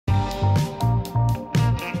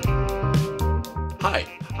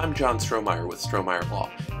I'm John Strohmeyer with Strohmeyer Law,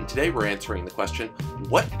 and today we're answering the question,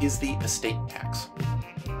 what is the estate tax?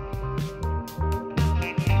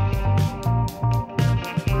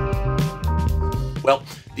 Well,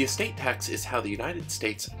 the estate tax is how the United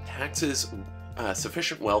States taxes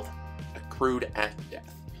sufficient wealth accrued at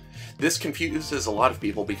death. This confuses a lot of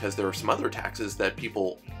people because there are some other taxes that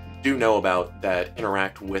people do know about that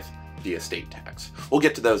interact with the estate tax. We'll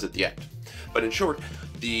get to those at the end. But in short,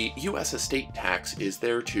 the U.S. estate tax is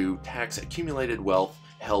there to tax accumulated wealth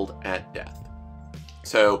held at death.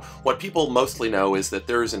 So what people mostly know is that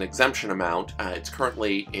there is an exemption amount. It's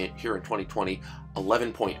currently, here in 2020,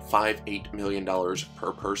 $11.58 million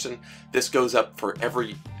per person. This goes up for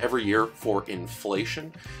every year for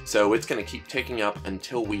inflation. So it's going to keep ticking up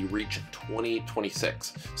until we reach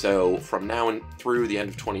 2026. So from now and through the end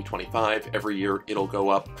of 2025, every year it'll go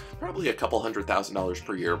up probably a couple $100,000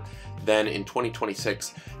 per year. Then in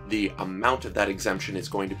 2026, the amount of that exemption is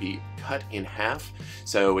going to be cut in half.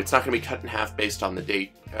 So it's not going to be cut in half based on the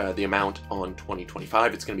date, the amount on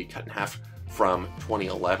 2025. It's going to be cut in half from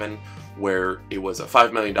 2011, where it was a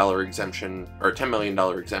 $5 million exemption or $10 million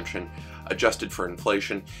exemption adjusted for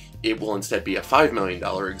inflation. It will instead be a $5 million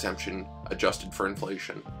exemption adjusted for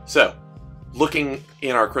inflation. So looking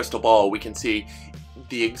in our crystal ball, we can see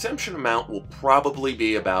the exemption amount will probably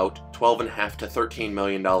be about $12.5 to $13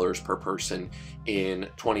 million per person in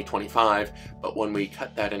 2025, but when we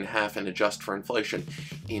cut that in half and adjust for inflation,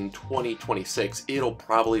 in 2026, it'll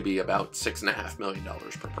probably be about $6.5 million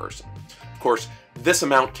per person. Of course, this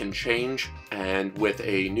amount can change, and with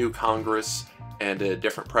a new Congress and a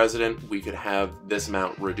different president, we could have this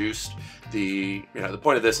amount reduced. The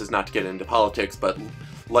point of this is not to get into politics, but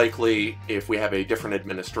likely if we have a different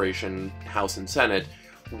administration, House and Senate,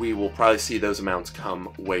 we will probably see those amounts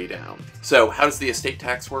come way down. So how does the estate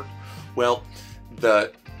tax work? Well,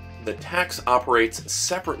 the tax operates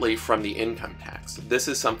separately from the income tax. This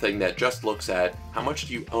is something that just looks at how much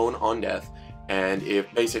do you own on death, and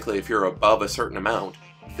if you're above a certain amount,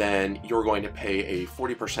 then you're going to pay a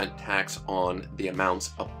 40% tax on the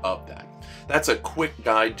amounts above that. That's a quick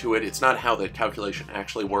guide to it. It's not how the calculation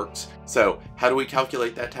actually works. So how do we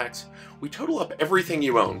calculate that tax? We total up everything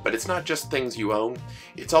you own, but it's not just things you own.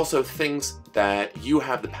 It's also things that you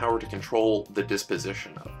have the power to control the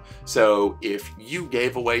disposition of. So if you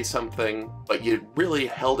gave away something, but you really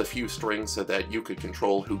held a few strings so that you could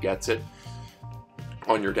control who gets it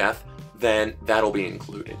on your death, then that'll be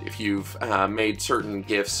included. If you've made certain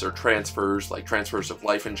gifts or transfers, like transfers of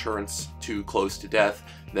life insurance too close to death,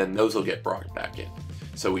 then those will get brought back in.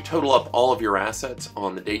 So we total up all of your assets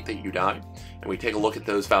on the date that you die, and we take a look at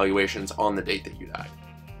those valuations on the date that you die.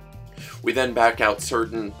 We then back out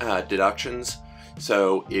certain deductions.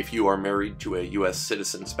 So if you are married to a U.S.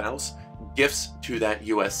 citizen spouse, gifts to that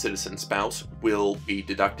U.S. citizen spouse will be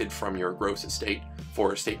deducted from your gross estate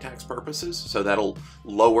for estate tax purposes, so that'll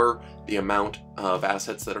lower the amount of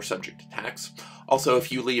assets that are subject to tax. Also,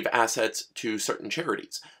 if you leave assets to certain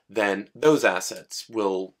charities, then those assets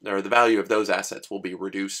will, or the value of those assets will be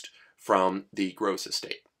reduced from the gross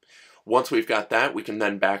estate. Once we've got that, we can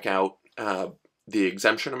then back out the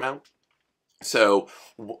exemption amount. So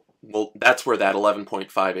that's where that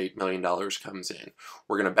 $11.58 million comes in.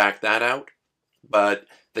 We're going to back that out, but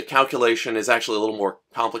the calculation is actually a little more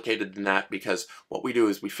complicated than that, because what we do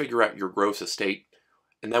is we figure out your gross estate,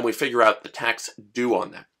 and then we figure out the tax due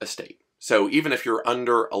on that estate. So even if you're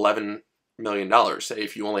under $11 million, say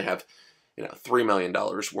if you only have $3 million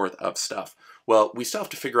worth of stuff, well, we still have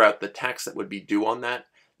to figure out the tax that would be due on that.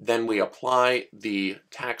 Then we apply the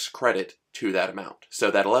tax credit to that amount. So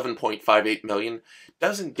that $11.58 million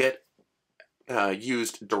doesn't get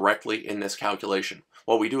used directly in this calculation.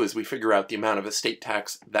 What we do is we figure out the amount of estate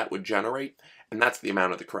tax that would generate, and that's the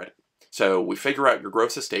amount of the credit. So we figure out your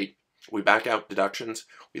gross estate, we back out deductions,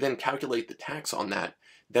 we then calculate the tax on that,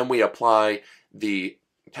 then we apply the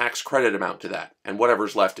tax credit amount to that, and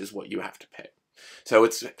whatever's left is what you have to pay. So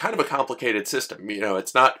it's kind of a complicated system.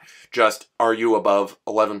 It's not just, are you above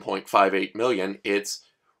 11.58 million? It's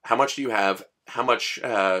how much do you have? How much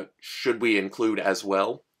should we include as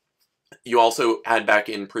well? You also add back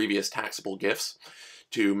in previous taxable gifts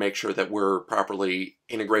to make sure that we're properly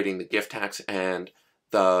integrating the gift tax and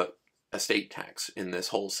the estate tax in this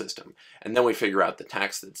whole system. And then we figure out the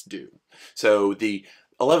tax that's due. So the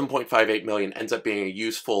 11.58 million ends up being a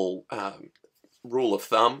useful rule of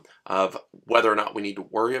thumb of whether or not we need to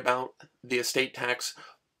worry about the estate tax,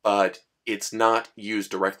 but it's not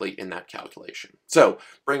used directly in that calculation. So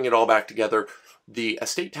bringing it all back together, the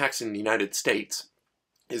estate tax in the United States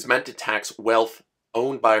is meant to tax wealth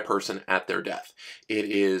owned by a person at their death. It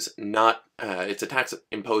is not, it's a tax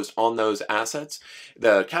imposed on those assets.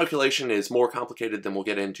 The calculation is more complicated than we'll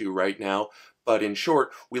get into right now, but in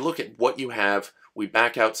short, we look at what you have, we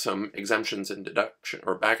back out some exemptions and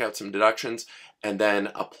back out some deductions, and then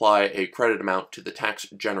apply a credit amount to the tax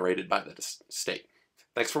generated by the state.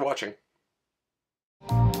 Thanks for watching.